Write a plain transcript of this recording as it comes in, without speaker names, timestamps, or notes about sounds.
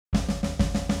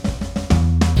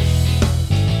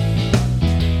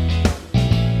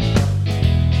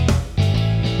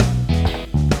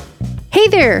Hey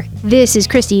there, this is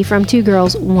Khrysti from Two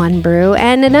Girls, One Brew,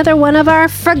 and another one of our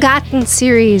Forgotten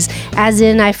series, as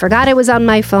in I forgot it was on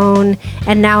my phone,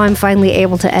 and now I'm finally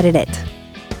able to edit it.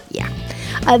 Yeah.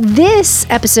 This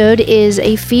episode is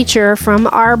a feature from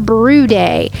our Brew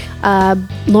Day.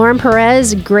 Lauren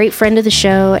Perez, great friend of the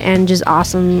show and just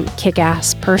awesome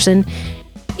kick-ass person,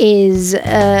 is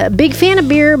a big fan of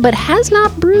beer, but has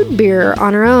not brewed beer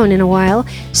on her own in a while.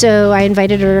 So I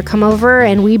invited her to come over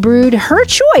and we brewed her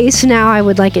choice. Now I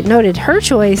would like it noted, her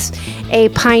choice, a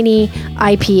piney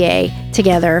IPA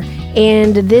together.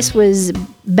 And this was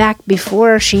back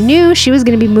before she knew she was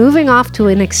going to be moving off to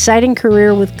an exciting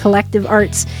career with Collective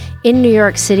Arts in New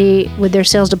York City with their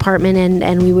sales department.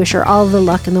 And we wish her all the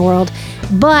luck in the world.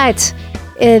 But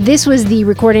this was the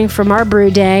recording from our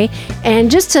brew day, and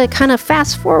just to kind of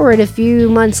fast forward a few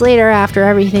months later after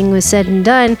everything was said and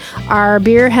done, our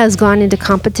beer has gone into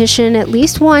competition at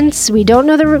least once. We don't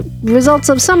know the results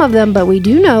of some of them, but we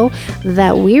do know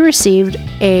that we received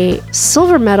a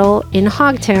silver medal in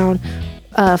Hogtown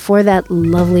for that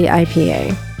lovely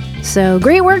IPA. So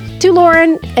great work to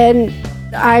Lauren, and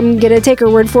I'm going to take her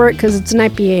word for it because it's an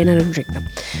IPA and I don't drink them.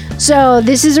 So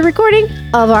this is a recording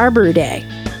of our brew day.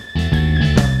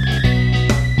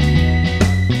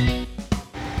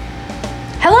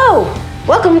 Hello!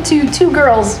 Welcome to Two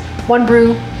Girls, One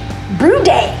Brew, Brew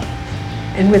Day.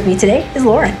 And with me today is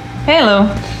Lauren. Hello.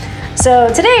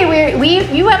 So today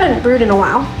you haven't brewed in a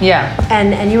while. Yeah.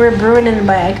 And you were brewing in a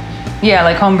bag. Yeah,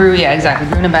 like home brew. Yeah, exactly.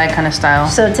 Brew in a bag kind of style.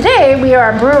 So today we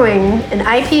are brewing an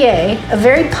IPA, a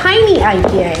very piney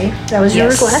IPA. That was your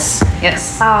request.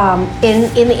 Yes.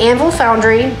 In the Anvil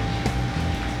Foundry.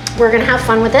 We're gonna have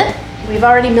fun with it. We've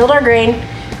already milled our grain.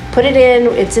 Put it in.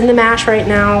 It's in the mash right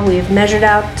now. We've measured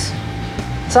out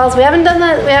salts. We haven't done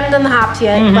the hops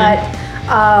yet, but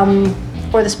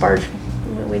or the sparge.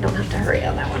 We don't have to hurry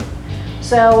on that one.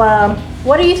 So,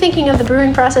 what are you thinking of the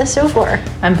brewing process so far?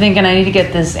 I'm thinking I need to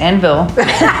get this anvil.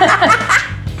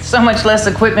 So much less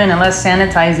equipment and less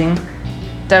sanitizing.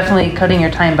 Definitely cutting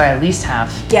your time by at least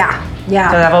half. Yeah.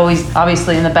 Because I've always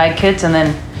obviously in the bag kits and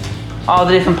then all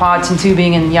the different pots and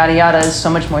tubing and yada yada is so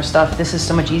much more stuff. This is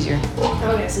so much easier.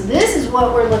 Okay, so this is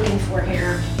what we're looking for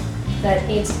here. That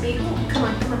needs to be. Oh, come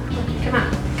on.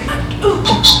 Ooh.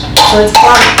 So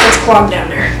it's clogged down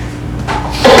there.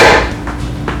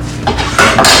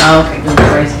 Oh, okay, good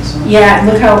prices. Yeah,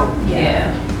 look how.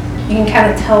 Yeah. You can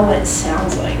kind of tell what it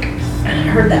sounds like. And I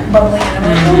heard that bubbling, and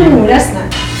I'm like, ooh, that's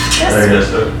not.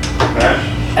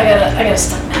 I got a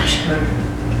stuck mash.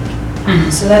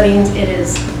 So that means it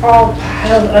is all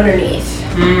piled underneath.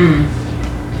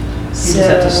 So you just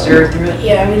have to stir it through it?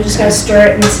 Yeah, we just gotta stir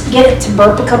it and get it to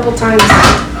burp a couple times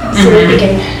so that we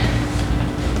can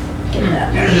get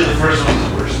that. Usually the first one's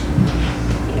the worst.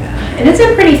 Yeah, and it's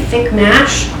a pretty thick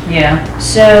mash. Yeah.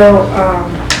 So,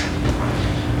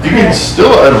 You can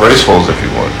still add rice balls if you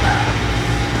want.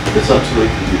 It's not too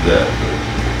late to do that.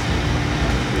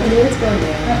 I mean, it's going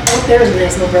there. Oh, there's a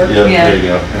nice little burp. Yeah, Yeah. there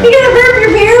you go. Yeah. You gotta burp your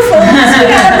beer, folks. You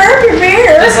gotta burp your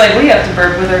beer. Just like we have to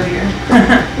burp with our beer.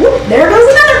 Whoop, there goes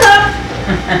another burp.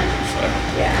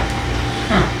 Yeah.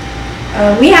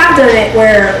 We have done it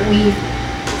where we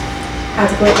have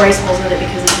to put rice balls in it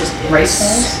because it just Rice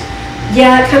balls?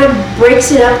 Yeah, it kind of breaks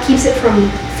it up, keeps it from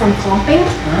clumping,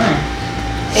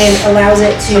 and allows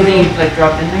it to. Something you like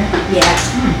drop in there? Yeah.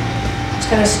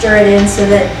 Just kind of stir it in so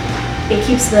that it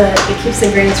keeps the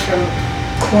grains from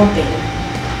clumping.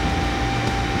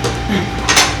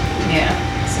 Yeah.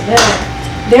 So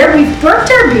there we've burped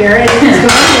our beer and it's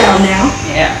gone down now.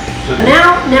 Yeah.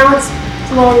 Now it's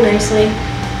flowing nicely.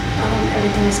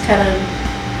 Everything is kind of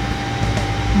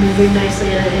moving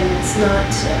nicely and it's not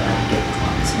getting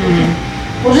clogged. So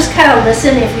we'll just kind of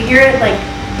listen. If we hear it like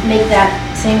make that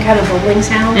same kind of bubbling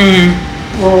sound,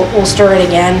 we'll stir it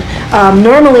again.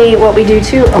 Normally what we do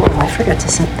too, I forgot to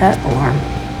set that alarm.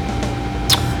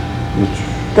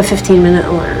 The 15-minute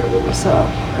alarm. So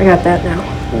I got that now.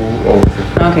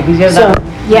 Okay, because you have that.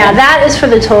 Yeah, that is for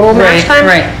the total mash time.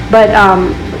 Right. But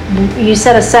you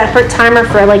set a separate timer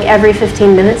for like every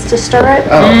 15 minutes to stir it.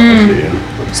 Oh,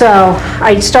 So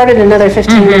I started another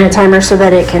 15-minute timer so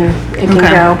that it can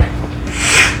go.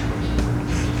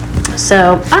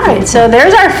 So all right, so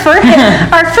there's our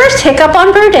first hiccup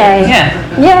on brew day.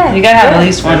 Yeah. You gotta have at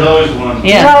least one. There's always one.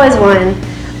 There's always one.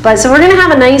 But so we're gonna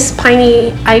have a nice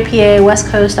piney IPA, West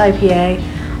Coast IPA.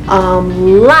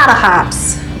 Lot of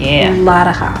hops. Yeah. Lot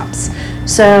of hops.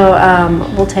 So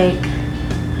we'll take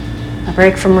a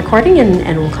break from recording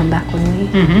and we'll come back when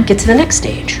we get to the next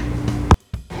stage.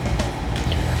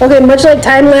 Okay, much like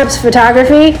time-lapse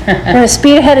photography, we're gonna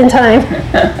speed ahead in time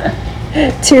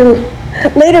to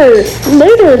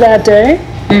later that day.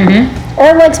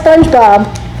 Or like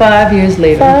SpongeBob. 5 years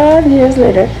later. 5 years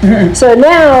later. So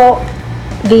now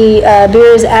the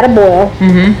beer is at a boil.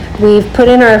 We've put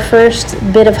in our first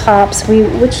bit of hops.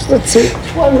 Let's see,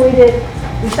 which one we did.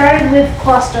 We started with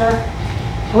cluster.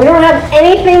 We don't have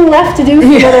anything left to do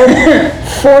for another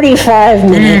 45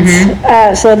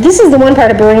 minutes. So this is the one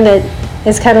part of brewing that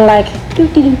is kind of like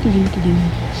doo-doo-doo-doo-doo-doo.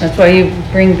 That's why you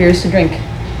bring beers to drink.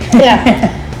 Yeah.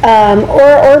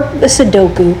 Or the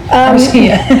Sudoku.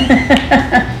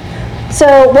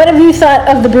 So what have you thought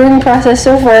of the brewing process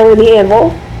so far with the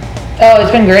anvil? Oh,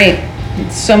 it's been great.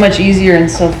 It's so much easier and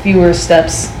so fewer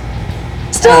steps.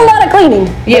 Still a lot of cleaning.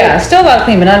 Yeah, still a lot of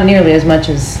cleaning, but not nearly as much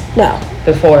as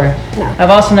before. No. I've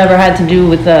also never had to do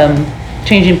with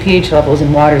changing pH levels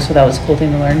in water, so that was a cool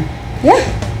thing to learn. Yeah.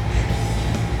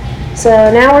 So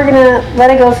now we're gonna let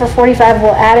it go for 45.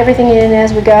 We'll add everything in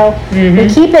as we go. We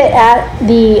keep it at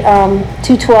the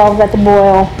 212 at the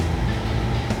boil.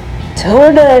 So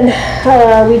we're done.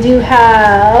 We do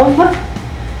have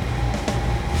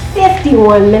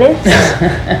 51 minutes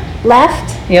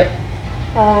left. Yep.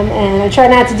 And I try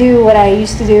not to do what I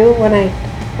used to do when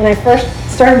I first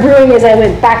started brewing, is I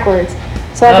went backwards.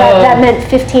 So I thought that meant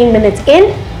 15 minutes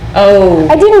in. Oh.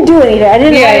 I didn't do anything. I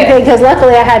didn't have anything because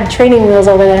luckily I had training wheels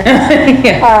over there.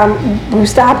 Who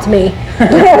stopped me.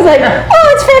 I was like, oh,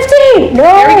 it's 15. No,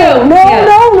 Here we go.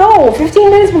 no. 15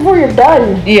 minutes before you're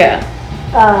done. Yeah.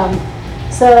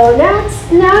 So now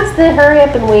it's the hurry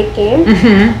up and wait game.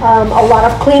 A lot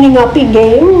of cleaning up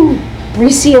game,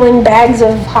 resealing bags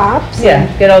of hops. Yeah,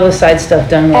 get all the side stuff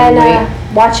done while you wait.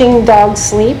 Watching dogs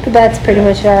sleep. That's pretty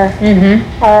much our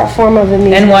form of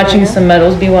amusement. And watching some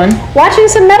medals be won. Watching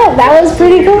some metal. That was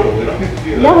pretty cool.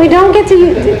 No, we don't get to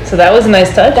use it. So that was a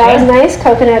nice touch. That was nice.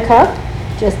 Coconut cup.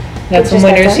 Got some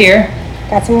winners here.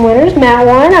 Got some winners. Matt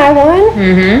won. I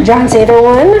won. John Sater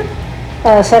won.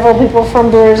 Several people from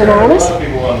Brewers Anonymous. A lot of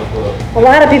people on the club. A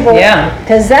lot of people. Yeah.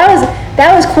 Because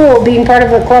that was cool being part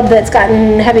of a club that's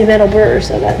gotten heavy metal brewers.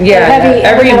 So that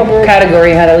Every metal brewers.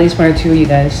 category had at least one or two of you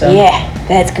guys. So Yeah,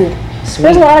 that's good. Sweet.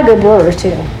 There's a lot of good brewers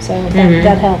too, so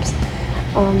that helps.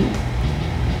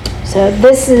 So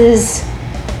this is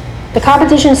the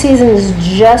competition season is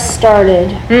just started.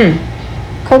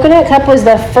 Coconut Cup was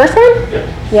the first one.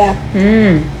 Yeah.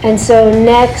 And so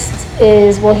next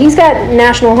is he's got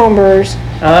National Homebrewers.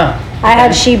 I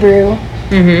had She Brew.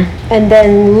 And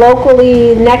then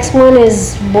locally, next one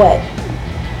is what?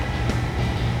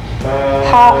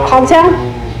 Hogtown?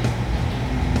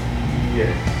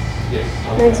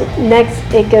 Yes.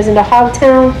 Next it goes into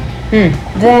Hogtown.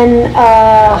 Then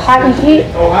Hot and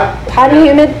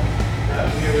Humid.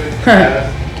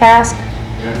 Cask.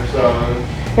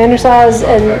 Vandersaw's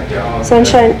and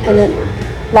Sunshine, and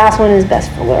then last one is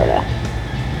Best Florida.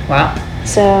 Wow.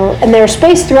 So, and they're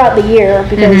spaced throughout the year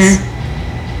because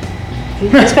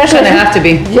especially Gonna have to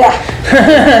be. Yeah.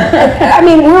 I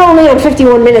mean, we're only on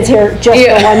 51 minutes here just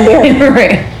for one beer.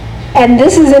 Right. And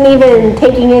this isn't even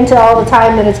taking into all the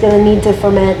time that it's going to need to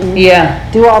ferment and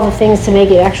do all the things to make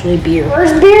it actually beer.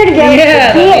 First beer together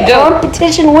to be a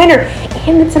competition winner.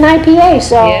 And it's an IPA,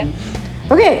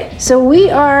 so. Okay, so we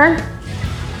are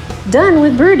done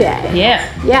with Brew Day.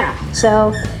 Yeah,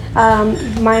 so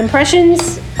my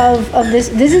impressions of this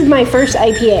is my first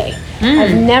IPA.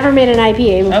 I've never made an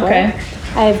IPA before. Okay.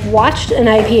 I've watched an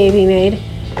IPA be made.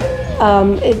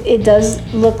 It does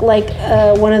look like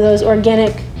one of those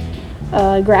organic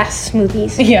grass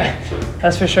smoothies. Yeah,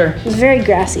 that's for sure. It's very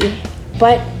grassy,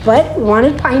 but we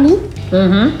wanted piney.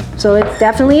 So it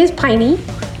definitely is piney.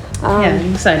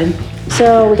 I'm excited.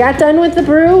 So we got done with the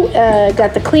brew,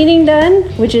 got the cleaning done,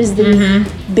 which is the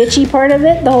bitchy part of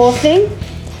it, the whole thing.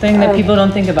 Thing that people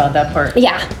don't think about, that part.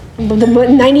 Yeah, the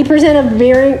 90% of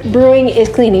brewing is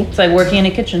cleaning. It's like working in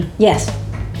a kitchen. Yes.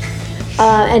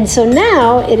 And so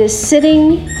now it is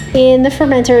sitting in the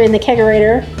fermenter, in the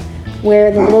kegerator,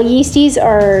 where the little yeasties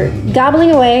are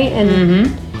gobbling away,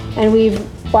 and we've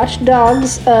watched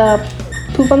dogs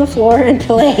poop on the floor and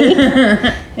play.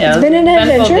 It's been an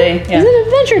adventure. It's an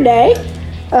adventure day.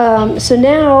 So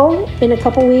now, in a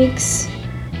couple weeks,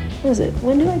 what is it?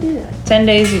 When do I do that? 10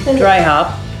 days you dry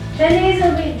hop. 10 days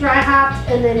it'll be dry hopped,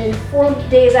 and then in 4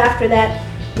 days after that,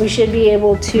 we should be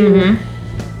able to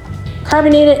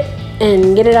carbonate it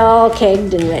and get it all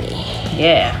kegged and ready.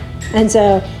 Yeah. And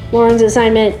so Lauren's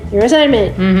assignment, your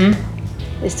assignment,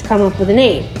 is to come up with a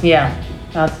name. Yeah,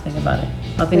 I'll have to think about it.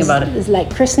 I'll think about it. It's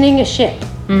like christening a ship.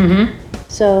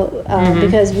 So,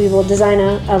 because we will design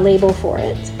a label for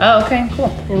it. Oh, okay,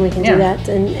 cool. And we can do that,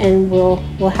 and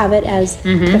we'll have it as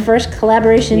the first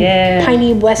collaboration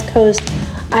piney West Coast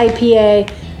IPA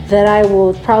that I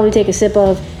will probably take a sip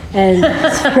of and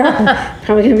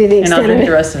probably going to be the And extent I'll drink of it.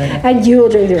 the rest of it. Yeah. And you will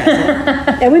drink the rest of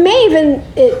it. And we may even,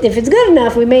 if it's good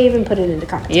enough, we may even put it into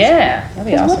competition. Yeah, that'd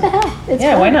be 'Cause awesome. What the hell? It's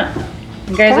Yeah, fun. why not?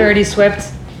 You guys Fun. already swept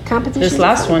Competitions this are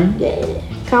last fun. one. Yeah.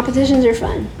 Competitions are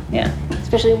fun. Yeah.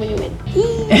 Especially when you win.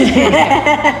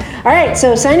 All right,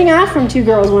 so signing off from Two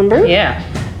Girls, One Brew. Yeah.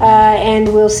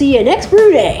 And we'll see you next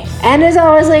brew day. And as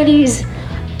always, ladies,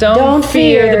 Don't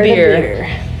fear the beer. beer.